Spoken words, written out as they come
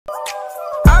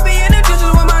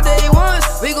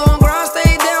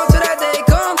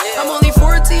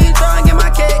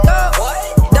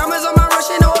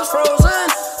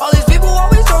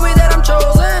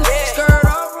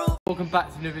back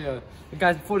to the new video. And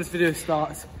guys, before this video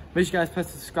starts, make sure you guys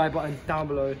press the subscribe button down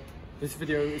below. This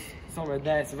video is somewhere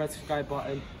there, it's a red subscribe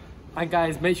button. And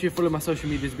guys, make sure you follow my social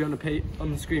medias, be on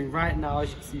the screen right now. As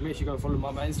you can see, make sure you go follow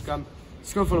my Instagram.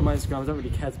 Just go follow my Instagram, I don't really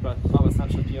care about my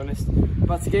Snapchat, to be honest.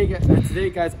 But today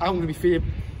guys, I'm going to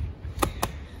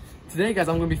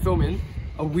be filming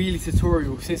a wheelie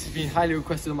tutorial since it's been highly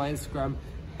requested on my Instagram.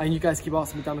 And you guys keep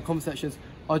asking me down in the comment sections,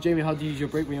 oh Jamie, how do you use your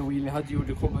brake wheel and wheelie? How do you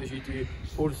do all the combos you do?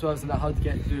 All the swerves and that, how to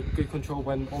get good control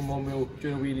when on one wheel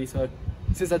during a wheelie. So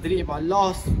since I deleted my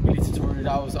last wheelie tutorial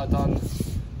that I done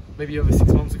maybe over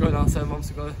 6 months ago now, 7 months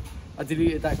ago, I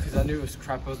deleted that because I knew it was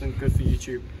crap, it wasn't good for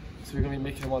YouTube. So we're going to be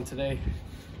making one today.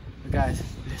 But guys,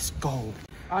 let's go.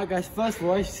 Alright guys, first of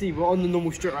all, as you see, we're on the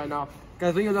normal strip right now.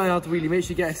 Guys, when you're learning how to wheelie, make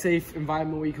sure you get a safe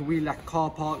environment where you can wheelie like a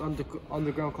car park,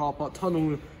 underground car park,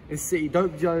 tunnel in city.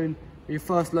 Don't zone when you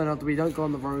first learn how to wheelie, don't go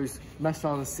on the roads, mess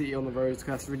around the city on the roads, because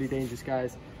that's really dangerous,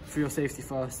 guys. For your safety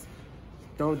first.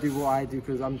 Don't do what I do,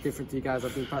 because I'm different to you guys.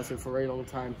 I've been practicing for a very long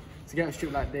time. To get a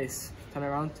strip like this, turn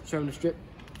around, show them the strip.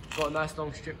 Got a nice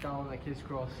long strip down like King's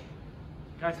Cross.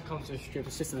 Guys, it comes to a strip,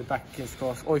 it's just in the back of King's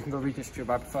Cross, or you can go Regent Strip.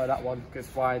 I prefer that one because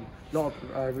it's wide, a lot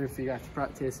of room for you guys to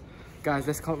practice. Guys,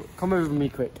 let's come over with me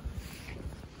quick.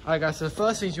 Alright guys, so the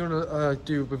first things you want to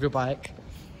do with your bike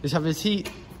is have a seat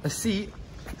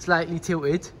slightly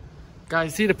tilted.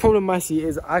 Guys, see the problem with my seat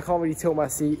is I can't really tilt my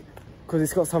seat because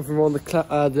it's got something wrong with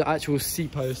the actual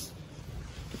seat post.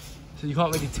 So you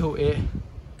can't really tilt it.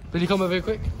 Will you come over here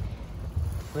quick?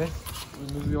 Okay,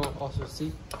 move your awesome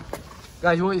seat.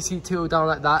 Guys, you want your seat tilted down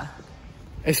like that.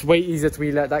 It's way easier to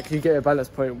wheel like that because you get a balance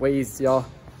point way easier.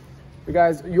 But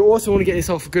guys, you also want to get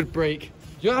yourself a good brake.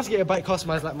 You don't have to get a bike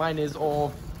customized like mine is,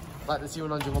 or like the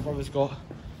C100 my brother's got.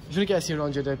 If you get a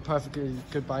C100, they're perfectly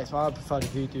good bikes, but I prefer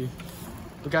the V2.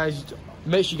 But guys,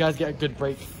 make sure you guys get a good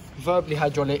brake, preferably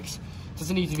hydraulics. It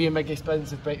doesn't need to be a mega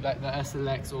expensive brake like the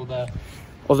SLX or the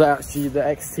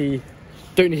XT.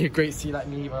 Don't need a great seat like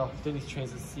me either. Don't need to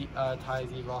change the tyres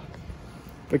either.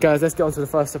 But guys, let's get on to the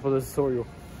first step of the tutorial.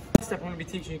 The first step I'm going to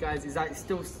be teaching you guys is like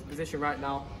still position right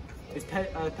now. It's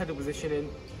pedal positioning.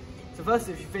 So first,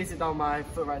 if you face it down my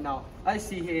foot right now,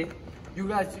 as you see here, you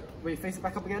guys, wait, face it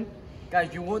back up again.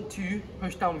 Guys, you want to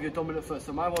push down with your dominant foot.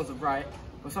 So my one's the right.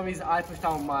 For some reason, I push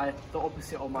down the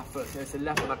opposite of my foot. So it's the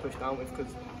left one I push down with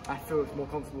because I feel it's more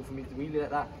comfortable for me to wheelie like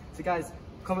that. So guys,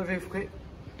 come over here quick.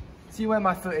 See where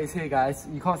my foot is here, guys.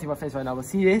 You can't see my face right now, but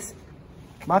see this?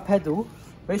 My pedal,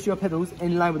 make sure your pedal's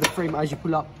in line with the frame as you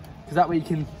pull up. Because that way you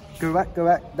can go back.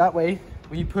 That way,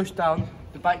 when you push down,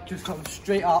 the bike just comes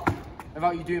straight up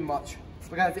without you doing much.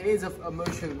 But guys, it is a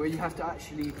motion where you have to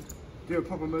actually do a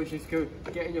proper motion to go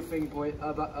get in your thing point,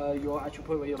 your actual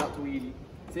point where you're about to wheelie.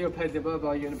 Say you're pedaling,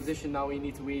 you're in a position now where you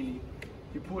need to wheelie.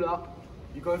 You pull up,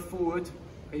 you go forward,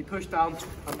 and you push down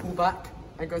and pull back,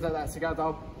 and it goes like that. So guys,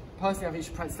 personally, I think you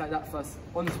should practice like that first,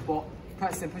 on the spot.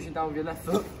 Practicing pushing down with your left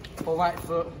foot or right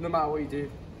foot, no matter what you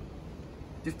do.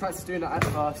 Just practice doing that at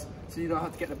first, so you don't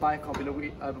have to get the bike up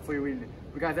before you wheel it.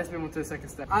 But guys, let's move on to the second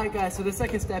step. Alright guys, so the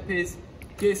second step is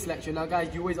gear selection. Now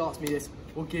guys, you always ask me this,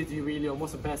 what gear do you wheelie on?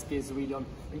 What's the best gears to wheelie on?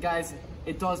 And guys,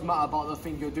 it does matter about the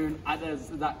thing you're doing at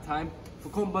that time. For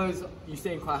combos, you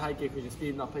stay in quite high gear because you're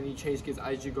speeding up and you change gears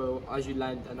as you go, as you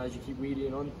land and as you keep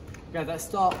wheeling on. Guys, at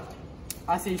start,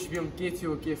 I say you should be on gear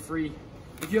 2 or gear 3.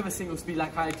 If you have a single speed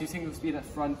like I do, single speed at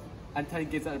front and 10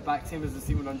 gears at the back, same as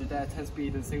the C100 there, 10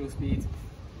 speed and single speed.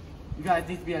 You guys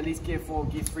need to be at least gear 4,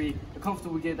 gear 3, a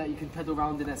comfortable gear that you can pedal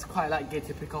around in. That's quite light gear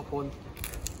to pick up on,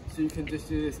 so you can just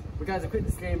do this. But guys, a quick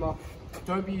disclaimer: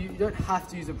 you don't have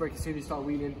to use a brake as soon as you start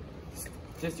wheeling.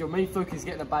 Just your main focus is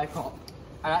getting the bike up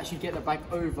and actually getting the bike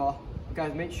over. But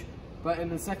guys, make sure. But in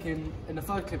the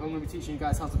third clip, I'm going to be teaching you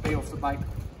guys how to bay off the bike.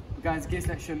 But guys, gear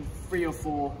selection 3 or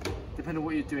 4, depending on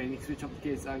what you're doing. You can switch up the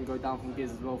gears and go down from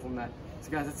gears as well from there. So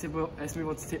guys, let's move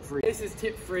on to tip 3. This is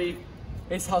tip 3.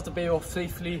 It's how to bay off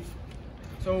safely.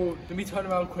 So let me turn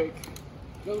around quick.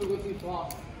 Don't go too far.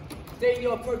 Stay in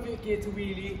your appropriate gear to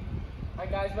wheelie. And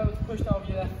guys, remember to push down with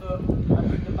your left foot and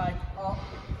bring the bike up.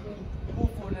 Pull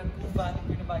forward and pull back and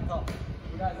bring the bike up.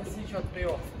 But guys, let's teach you how to bay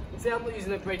off. Say I'm not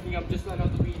using the braking, I'm just learning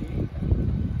how to wheelie.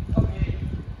 Come here,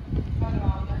 turn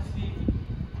around. Actually,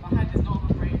 my hand is not on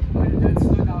the brake. I'm going to do it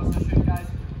slow down so I'll show you guys.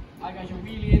 Alright guys, you're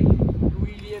wheeling,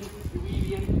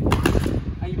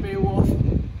 and you bail off.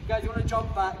 Guys, you want to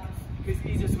jump back. It's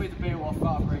the easiest way to bail off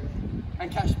without a brake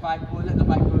and catch the bike or let the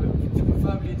bike go. So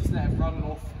preferably just let it run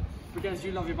off. Because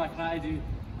you love your bike like I do, you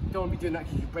don't want to be doing that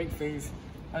because you break things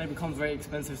and it becomes very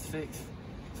expensive to fix.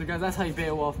 So guys, that's how you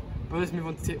bail off. But let's move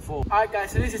on to tip 4. Alright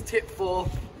guys, so this is tip 4.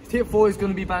 Tip 4 is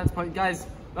going to be balance point. Guys,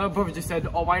 my brother just said,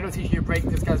 oh, why not teaching you a brake?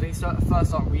 Because guys, when you first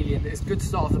start wheeling, it's good to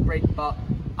start off the brake, but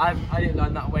I didn't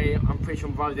learn that way. I'm pretty sure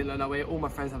my brother didn't learn that way. All my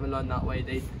friends haven't learned that way.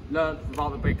 They learned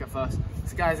without the brake at first.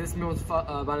 So guys, let's move on to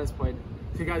balance point.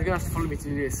 So you guys are gonna have to follow me to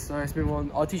do this. So let's move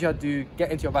on. I'll teach you how to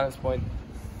get into your balance point.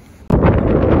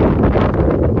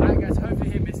 Alright guys,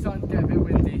 hopefully here it's starting to get a bit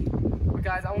windy. But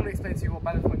guys, I want to explain to you what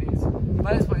balance point is.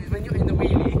 Balance point is when you're in the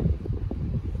wheelie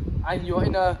and you're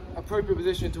in an appropriate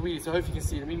position to wheelie. So hopefully you can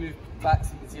see. Let me move back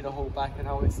so you can see the whole back and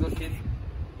how it's looking.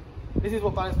 This is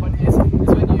what balance point is. It's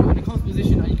when you're in a comfortable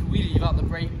position and you can wheelie without the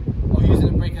brake or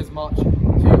using the brake as much. So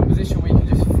you're in a position where you can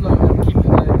just float and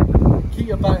keep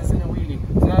your balance in a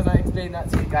wheelie. So now as I explain that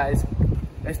to you guys,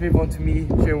 let's move on to me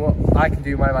showing what I can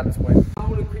do in my balance point. I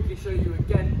want to quickly show you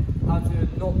again how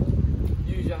to not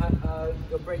use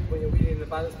your brake when you're wheeling in the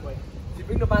balance point. So you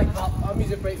bring the bike up, I'm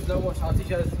using brake for no watch. I'll teach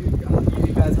you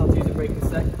guys how to use the brake in a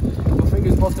sec. Your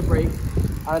fingers off the brake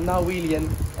and now wheeling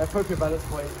appropriate balance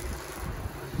point.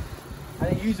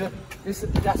 And then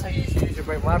that's how you usually use your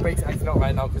brake. My brake's acting out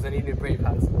right now because I need new brake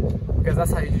pads. Because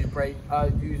that's how you use brake.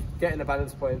 You get in the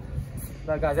balance point.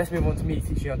 Now guys, let's move on to me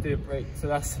teaching you how to do a brake.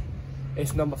 So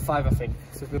it's number 5, I think.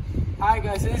 So alright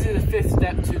guys, so this is the 5th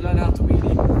step to learn how to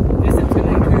wheelie. This step's going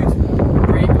to include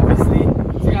brake, obviously.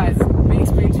 So guys, let me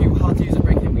explain to you how to use a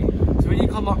brake in wheelie. So when you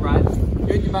come up right,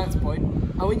 you're in your balance point,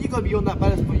 and when you go beyond that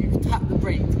balance point, you can tap the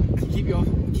brake to keep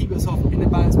yourself in the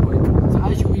balance point. So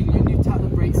as you're wheeling, you tap the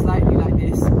brake slightly like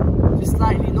this, just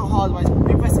slightly, not hard. Otherwise,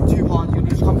 if you press it too hard, you're going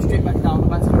to just come straight back down. The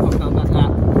back's going to come down like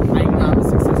that. And you're going to have a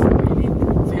successful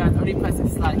wheelie. So guys, only press it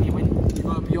slightly when you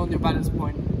go beyond your balance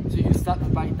point. So you can slap the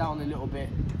bike down a little bit,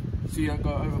 so you don't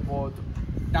go overboard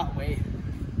that way.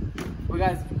 But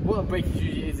guys, what a brake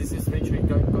usually is just make sure you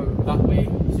don't go that way.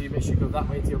 So you make sure you go that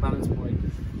way to your balance point.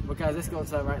 But guys, let's go on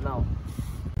to that right now.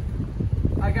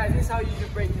 Alright guys, this is how you use your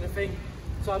brake in the thing.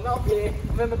 So I'm up here,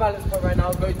 I'm in my balance point right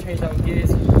now, I'm going to change down gears.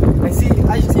 And see,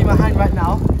 as you see my hand right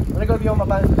now, when I go beyond my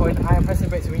balance point, I am pressing the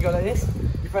brake. So when you go like this,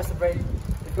 you press the brake.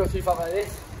 If you go too far like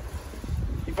this,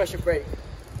 you press your brake.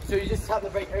 So you just tap the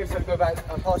brake every time you go back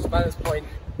and pass your balance point.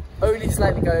 Only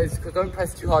slightly guys, because don't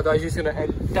press too hard, I'm just going to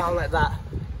end down like that.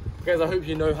 Guys, I hope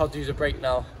you know how to use a brake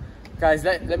now. Guys,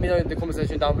 let me know in the comment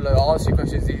section down below. I'll ask you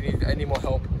questions if you need any more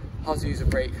help how to use a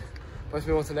brake. Let's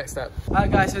move on to the next step.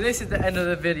 Alright guys, so this is the end of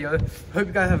the video. Hope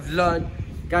you guys have learned.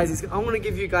 Guys, I'm going to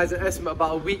give you guys an estimate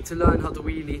about a week to learn how to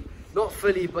wheelie. Not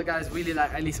fully, but guys, wheelie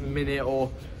like at least a minute, or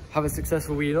have a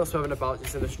successful wheelie, not swerving about,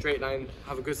 just in a straight line,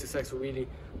 have a good successful wheelie.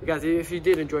 But guys, if you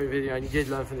did enjoy the video and you did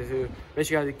learn from this video, make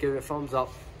sure you guys give it a thumbs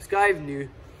up, subscribe new,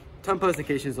 turn post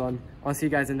notifications on. I'll see you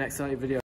guys in the next video.